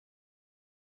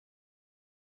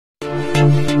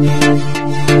Welcome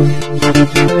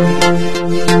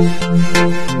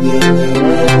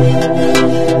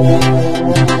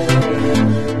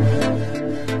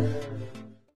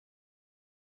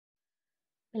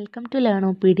to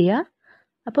ലേണോപീഡിയ.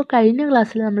 അപ്പോൾ കഴിഞ്ഞ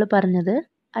ക്ലാസ്സിൽ നമ്മൾ പറഞ്ഞത്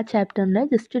ആ ചാപ്റ്ററിൻ്റെ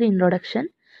ജസ്റ്റ് ഒരു ഇൻട്രൊഡക്ഷൻ,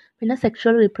 പിന്നെ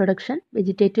സെക്ഷുവൽ റീപ്രൊഡക്ഷൻ,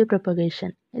 വെജിറ്റേറ്റീവ്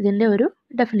പ്രൊപ്പഗേഷൻ, ഇതിൻ്റെ ഒരു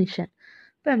ഡെഫിനിഷൻ.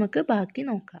 അപ്പോൾ നമുക്ക് ബാക്കി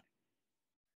നോക്കാം.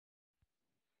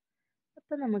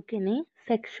 അപ്പോൾ നമുക്കിനി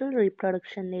സെക്ഷുവൽ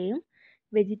റീപ്രൊഡക്ഷൻ്റെയും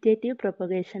വെജിറ്റേറ്റീവ്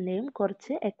പ്രൊപ്പഗേഷൻ്റെയും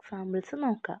കുറച്ച് എക്സാമ്പിൾസ്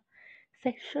നോക്കാം.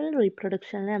 സെക്ഷുവൽ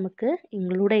റീപ്രൊഡക്ഷനിൽ നമുക്ക്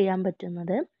ഇൻക്ലൂഡ് ചെയ്യാൻ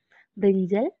പറ്റുന്നത്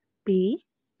brinjal, P,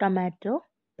 tomato,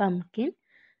 pumpkin,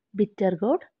 bitter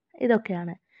God,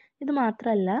 ഇതൊക്കെയാണ്. ഇത്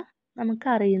മാത്രമല്ല,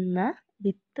 നമുക്കറിയുന്ന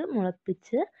വിത്ത്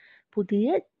മുളപ്പിച്ച്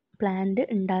പുതിയ പ്ലാന്റ്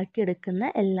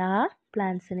ഉണ്ടാക്കിയെടുക്കുന്ന എല്ലാ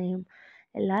പ്ലാന്റ്സിനെയും,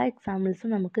 എല്ലാ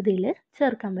എക്സാമ്പിൾസും നമുക്കിതിൽ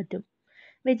ചേർക്കാൻ പറ്റും.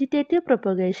 വെജിറ്റേറ്റീവ്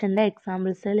പ്രൊപ്പഗേഷൻ്റെ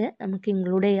എക്സാമ്പിൾസിൽ നമുക്ക്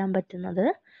ഇൻക്ലൂഡ് ചെയ്യാൻ പറ്റുന്നത്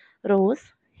rose,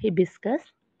 hibiscus,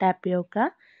 tapioca,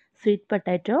 sweet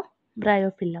potato,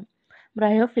 bryophyllum.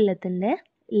 ബ്രയോഫില്ലത്തിൻ്റെ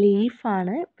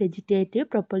ലീഫാണ് vegetative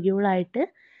പ്രൊപ്പഗ്യൂളായിട്ട്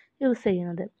use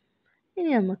ചെയ്യുന്നത്.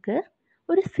 ഇനി നമുക്ക്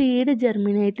ഒരു സീഡ്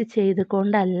ജെർമിനേറ്റ്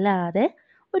ചെയ്തുകൊണ്ടല്ലാതെ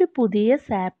ഒരു പുതിയ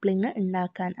സാപ്ലിങ്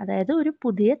ഉണ്ടാക്കാൻ, അതായത് ഒരു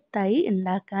പുതിയ തൈ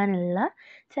ഉണ്ടാക്കാനുള്ള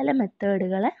ചില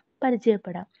മെത്തേഡുകളെ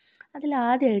പരിചയപ്പെടാം.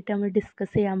 അതിലാദ്യമായിട്ട് നമ്മൾ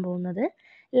ഡിസ്കസ് ചെയ്യാൻ പോകുന്നത്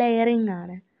ലെയറിംഗ്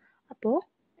ആണ്. അപ്പോൾ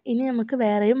ഇനി നമുക്ക്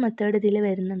വേറെയും മെത്തേഡ് ഇതിൽ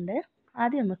വരുന്നുണ്ട്.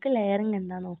 ആദ്യം നമുക്ക് ലെയറിംഗ്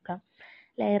എന്താ നോക്കാം.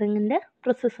 ലെയറിങ്ങിൻ്റെ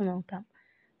പ്രോസസ്സ് നോക്കാം.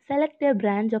 Select A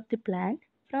branch of the plant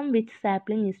from which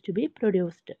sapling is to B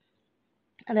produced.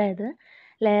 അതായത്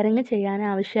ലെയറിങ് ചെയ്യാൻ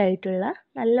ആവശ്യമായിട്ടുള്ള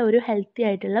നല്ല ഒരു ഹെൽത്തി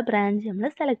ആയിട്ടുള്ള ബ്രാഞ്ച് നമ്മൾ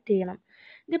സെലക്ട് ചെയ്യണം.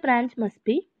 The branch must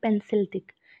be pencil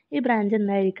തിക്ക്. ഈ ബ്രാഞ്ച്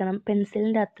എന്തായിരിക്കണം?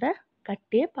 പെൻസിലിൻ്റെ അത്ര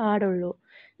കട്ടിയേ പാടുള്ളൂ.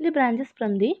 The branches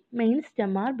from the main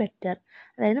stem R better.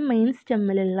 അതായത് മെയിൻ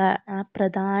സ്റ്റെമ്മിലുള്ള ആ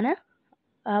പ്രധാന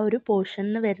ആ ഒരു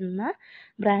പോർഷനിൽ വരുന്ന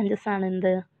ബ്രാഞ്ചസ് ആണ്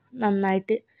എന്ത്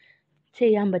നന്നായിട്ട്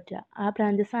ചെയ്യാൻ പറ്റുക. ആ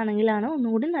ബ്രാഞ്ചസ് ആണെങ്കിലാണ്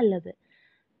ഒന്നുകൂടി നല്ലത്.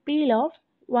 Peel off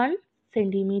 1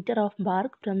 centimeter of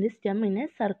BARC from the stem in A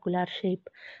circular shape.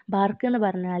 BARC എന്ന്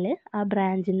പറഞ്ഞാൽ ആ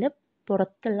ബ്രാഞ്ചിൻ്റെ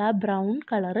പുറത്തുള്ള ആ ബ്രൗൺ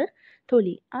കളറ്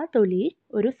തൊലി, ആ തൊലി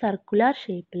ഒരു സർക്കുലർ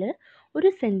ഷേപ്പിൽ 1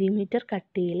 സെൻറ്റിമീറ്റർ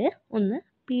കട്ടിയിൽ ഒന്ന്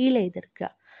പീൽ ചെയ്തെടുക്കുക.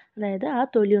 അതായത് ആ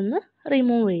തൊലി ഒന്ന്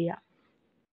റിമൂവ് ചെയ്യുക.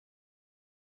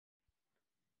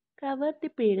 Cover the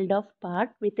piled of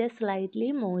part with a slightly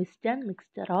മോയ്സ്റ്റൻഡ്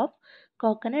mixture of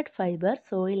coconut fibre,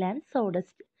 soil and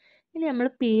sawdust. ഇനി നമ്മൾ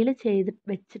പീൽ ചെയ്ത്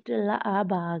വെച്ചിട്ടുള്ള ആ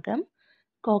ഭാഗം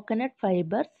കോക്കനട്ട്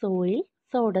ഫൈബർ, സോയിൽ,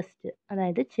 സോഡസ്റ്റ്,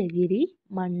 അതായത് ചകിരി,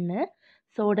 മണ്ണ്,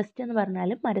 സോഡസ്റ്റ് എന്ന് പറഞ്ഞാൽ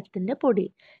മരത്തിൻ്റെ പൊടി,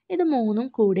 ഇത് മൂന്നും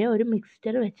കൂടെ ഒരു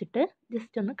മിക്സ്ചർ വെച്ചിട്ട്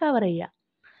ജസ്റ്റ് ഒന്ന് കവർ ചെയ്യുക.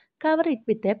 Cover it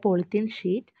with a polythene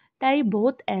sheet, tie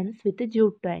both ends with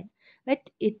jute ടൈൻ,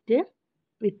 wet it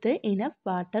with enough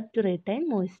water to retain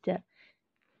moisture.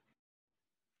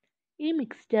 ഈ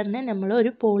മിക്സ്ചറിനെ നമ്മൾ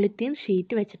ഒരു പോളിത്തീൻ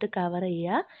ഷീറ്റ് വെച്ചിട്ട് കവർ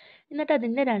ചെയ്യുക. എന്നിട്ട്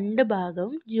അതിൻ്റെ 2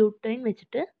 ഭാഗവും ജൂട്ട് ടൈൻ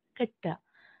വെച്ചിട്ട് കെട്ടുക.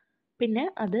 പിന്നെ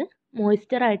അത്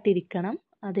മോയ്സ്ചറായിട്ടിരിക്കണം.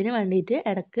 അതിന് വേണ്ടിയിട്ട്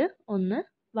ഇടയ്ക്ക് ഒന്ന്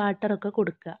വാട്ടറൊക്കെ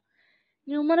കൊടുക്കുക.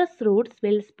 Numerous Roots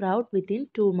will sprout within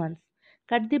 2 months.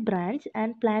 Cut the branch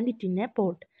and plant it in A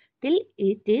pot till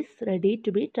it is ready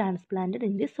to B transplanted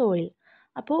in the soil.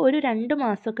 അപ്പോൾ ഒരു 2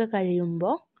 മാസമൊക്കെ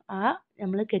കഴിയുമ്പോൾ ആ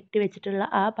നമ്മൾ കെട്ടിവെച്ചിട്ടുള്ള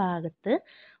ആ ഭാഗത്ത്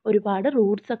ഒരുപാട്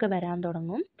റൂട്ട്സ് ഒക്കെ വരാൻ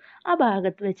തുടങ്ങും. ആ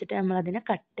ഭാഗത്ത് വെച്ചിട്ട് നമ്മളതിനെ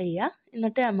കട്ട് ചെയ്യുക.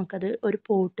 എന്നിട്ട് നമുക്കത് ഒരു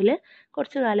പോട്ടിൽ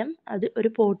കുറച്ച് കാലം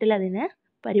ഒരു പോട്ടിൽ അതിനെ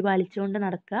പരിപാലിച്ചുകൊണ്ട്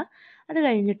നടക്കുക. അത്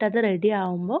കഴിഞ്ഞിട്ട് അത് റെഡി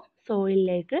ആവുമ്പോൾ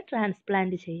സോയിലിലേക്ക്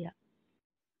ട്രാൻസ്പ്ലാന്റ് ചെയ്യുക.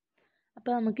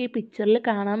 അപ്പോൾ നമുക്ക് ഈ പിക്ചറിൽ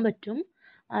കാണാൻ പറ്റും.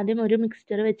 ആദ്യം ഒരു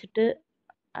മിക്സ്ചർ വെച്ചിട്ട്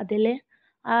അതിൽ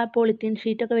ആ പോളിത്തീൻ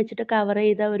ഷീറ്റൊക്കെ വെച്ചിട്ട് കവർ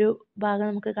ചെയ്ത ഒരു ഭാഗം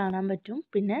നമുക്ക് കാണാൻ പറ്റും.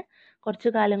 പിന്നെ കുറച്ച്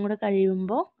കാലം കൂടെ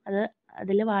കഴിയുമ്പോൾ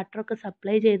അതിൽ വാട്ടറൊക്കെ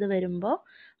സപ്ലൈ ചെയ്ത് വരുമ്പോൾ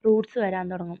റൂട്ട്സ് വരാൻ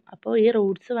തുടങ്ങും. അപ്പോൾ ഈ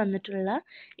റൂട്ട്സ് വന്നിട്ടുള്ള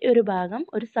ഈ ഒരു ഭാഗം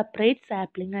ഒരു സെപ്പറേറ്റ്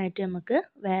സാപ്ലിംഗ് ആയിട്ട് നമുക്ക്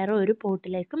വേറെ ഒരു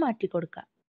പോട്ടിലേക്ക് മാറ്റി കൊടുക്കാം.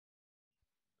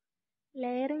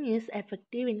 Layering is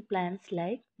effective in plants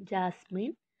like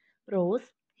jasmine, rose,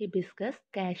 hibiscus,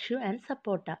 cashew and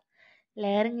sapota.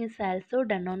 Layering is also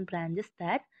done on branches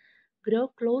that grow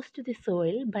close to the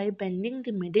soil by bending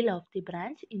the middle of the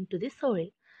branch into the soil.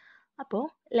 അപ്പോൾ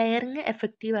layering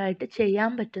എഫക്റ്റീവായിട്ട്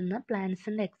ചെയ്യാൻ പറ്റുന്ന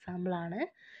പ്ലാന്റ്സിൻ്റെ എക്സാമ്പിളാണ്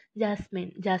Jasmine.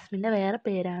 ജാസ്മിൻ്റെ വേറെ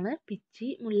പേരാണ് പിച്ചി,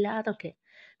 മുല്ല, അതൊക്കെ.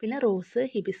 പിന്നെ rose,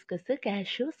 hibiscus,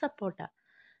 cashew, sapota.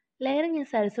 Layering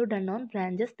is also done on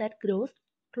branches that gross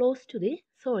close to the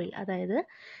soil. അതായത്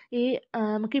ഈ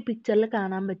നമുക്ക് ഈ പിക്ചറിൽ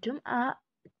കാണാൻ പറ്റും ആ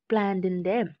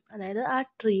പ്ലാന്റിൻ്റെ, അതായത് ആ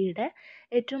ട്രീയുടെ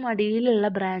ഏറ്റവും അടിയിലുള്ള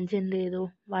ബ്രാഞ്ച് എന്ത് ചെയ്തു,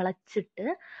 വളച്ചിട്ട്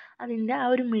അതിൻ്റെ ആ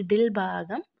ഒരു മിഡിൽ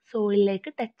ഭാഗം സോയിലിലേക്ക്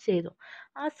ടച്ച് ചെയ്തു.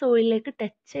 ആ സോയിലിലേക്ക്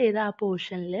ടച്ച് ചെയ്ത ആ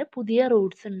പോർഷനിൽ പുതിയ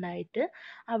റൂട്ട്സ് ഉണ്ടായിട്ട്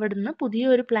അവിടുന്ന്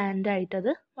പുതിയൊരു പ്ലാന്റ് ആയിട്ട്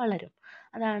അത് വളരും.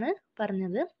 അതാണ്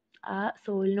പറഞ്ഞത് ആ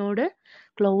സോയിലിനോട്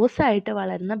ക്ലോസ് ആയിട്ട്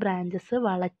വളരുന്ന ബ്രാഞ്ചസ്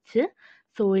വളച്ച്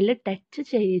സോയിലിൽ ടച്ച്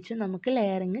ചെയ്യിച്ച് നമുക്ക്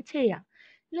ലെയറിങ് ചെയ്യാം.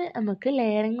 ഇനി നമുക്ക്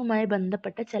ലെയറിങ്ങുമായി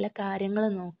ബന്ധപ്പെട്ട ചില കാര്യങ്ങൾ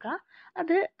നോക്കാം.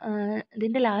 അത്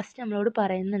ഇതിൻ്റെ ലാസ്റ്റ് നമ്മളോട്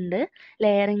പറയുന്നുണ്ട്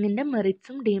ലെയറിങ്ങിൻ്റെ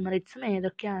മെറിറ്റ്സും ഡിമെറിറ്റ്സും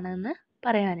ഏതൊക്കെയാണെന്ന്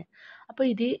പറയാൻ. അപ്പോൾ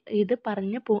ഇത്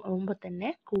പറഞ്ഞു പോകുമ്പോൾ തന്നെ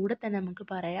കൂടെ തന്നെ നമുക്ക്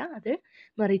പറയാം അത്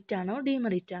മെറിറ്റ് ആണോ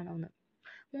ഡിമെറിറ്റ് ആണോ എന്ന്.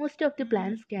 Most of the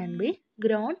plants can be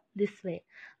grown this way.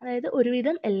 അതായത്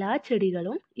ഒരുവിധം എല്ലാ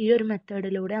ചെടികളും ഈ ഒരു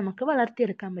മെത്തേഡിലൂടെ നമുക്ക്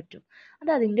വളർത്തിയെടുക്കാൻ പറ്റും.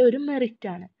 അത് അതിൻ്റെ ഒരു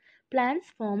മെറിറ്റാണ്.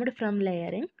 Plants formed from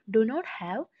layering do not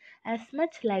have as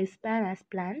much lifespan as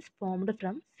plants formed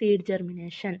from seed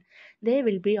germination. They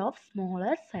will be of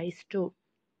smaller size too.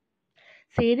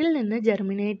 സീഡിൽ നിന്ന്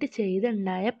ജെർമിനേറ്റ്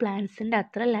ചെയ്തുണ്ടായ പ്ലാന്റ്സിൻ്റെ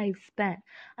അത്ര ലൈഫ് സ്പാൻ,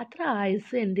 അത്ര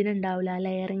ആയുസ് എന്തിനുണ്ടാവില്ല,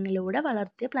 ലെയറിങ്ങിലൂടെ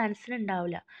വളർത്തിയ പ്ലാന്റ്സിന്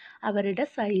ഉണ്ടാവില്ല. അവരുടെ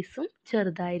സൈസും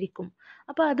ചെറുതായിരിക്കും.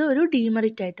 അപ്പോൾ അതൊരു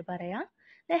ഡീമെറിറ്റ് ആയിട്ട് പറയാം.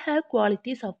 They have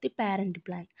qualities of the parent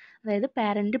plant. അതായത്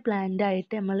പാരൻറ്റ് പ്ലാന്റ്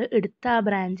ആയിട്ട് നമ്മൾ എടുത്ത ആ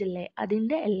ബ്രാഞ്ചില്ലേ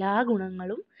അതിൻ്റെ എല്ലാ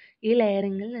ഗുണങ്ങളും ഈ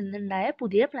ലെയറിങ്ങിൽ നിന്നുണ്ടായ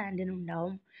പുതിയ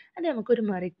പ്ലാന്റിനുണ്ടാവും. അത് നമുക്കൊരു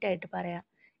മെറിറ്റ് ആയിട്ട് പറയാം.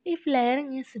 If layering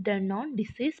is done on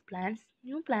diseased plants,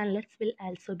 new plantlets will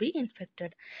also be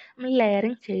infected. നമ്മൾ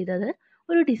ലെയറിങ് ചെയ്തത്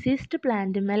ഒരു ഡിസീസ്ഡ്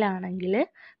പ്ലാന്റിന്മേലാണെങ്കിൽ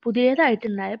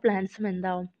പുതിയതായിട്ടുണ്ടായ പ്ലാന്റ്സും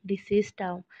എന്താവും, ഡിസീസ്ഡ്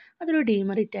ആവും. അതൊരു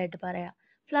ഡീമെറിറ്റ് ആയിട്ട് പറയാം.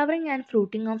 Flowering and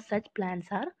fruiting of such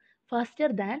plants R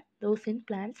faster than those in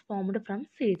plants formed from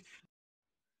seeds.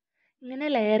 ഇങ്ങനെ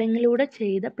ലെയറിങ്ങിലൂടെ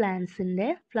ചെയ്ത പ്ലാന്റ്സിൻ്റെ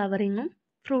ഫ്ലവറിങ്ങും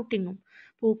ഫ്രൂട്ടിങ്ങും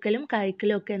പൂക്കലും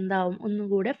കായ്ക്കലും ഒക്കെ എന്താവും, ഒന്നും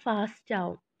കൂടെ ഫാസ്റ്റ്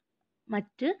ആവും.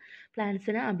 മറ്റ്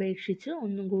പ്ലാന്റ്സിനെ അപേക്ഷിച്ച്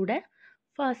ഒന്നും കൂടെ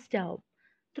ഫാസ്റ്റ് ആവും.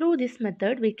 Through this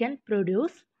method we can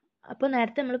produce. അപ്പോൾ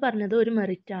നേരത്തെ നമ്മൾ പറഞ്ഞത് ഒരു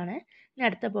മെറിറ്റ് ആണ്. ഇനി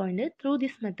അടുത്ത point, through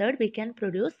this method we can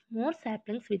produce more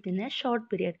saplings within A short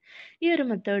period. ഈ ഒരു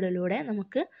മെത്തേഡിലൂടെ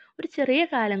നമുക്ക് ഒരു ചെറിയ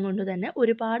കാലം കൊണ്ട് തന്നെ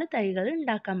ഒരുപാട് തൈകൾ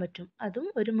ഉണ്ടാക്കാൻ പറ്റും. അതും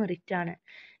ഒരു മെറിറ്റ് ആണ്.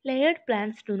 Layered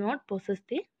plants do not possess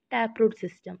the tap root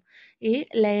system. ഈ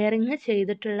ലെയറിങ്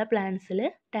ചെയ്തിട്ടുള്ള പ്ലാന്റ്സിൽ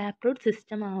ടാപ്പ് റൂട്ട്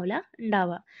സിസ്റ്റം ആവില്ല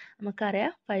ഉണ്ടാവുക.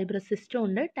 നമുക്കറിയാം ഫൈബ്രസ് സിസ്റ്റം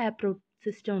ഉണ്ട്, ടാപ്പ് റൂട്ട്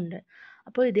സിസ്റ്റം ഉണ്ട്.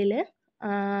 അപ്പോൾ ഇതിൽ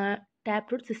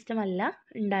ടാപ്പ് റൂട്ട് സിസ്റ്റം അല്ല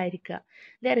ഉണ്ടായിരിക്കുക.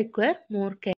 ദേ റിക്വയർ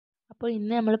മോർ കെയർ. അപ്പോൾ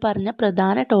ഇന്ന് നമ്മൾ പറഞ്ഞ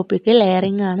പ്രധാന ടോപ്പിക്ക്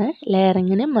ലെയറിങ് ആണ്.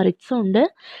 ലെയറിങ്ങിന് മെറിറ്റ്സും ഉണ്ട്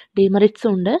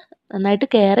ഡിമെറിറ്റ്സും ഉണ്ട്. നന്നായിട്ട്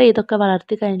കെയർ ചെയ്തൊക്കെ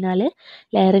വളർത്തി കഴിഞ്ഞാൽ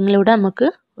ലെയറിങ്ങിലൂടെ നമുക്ക്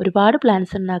ഒരുപാട്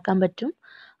പ്ലാന്റ്സ് ഉണ്ടാക്കാൻ പറ്റും.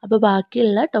 അപ്പോൾ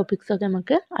ബാക്കിയുള്ള ടോപ്പിക്സൊക്കെ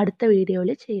നമുക്ക് അടുത്ത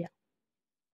വീഡിയോയിൽ ചെയ്യാം.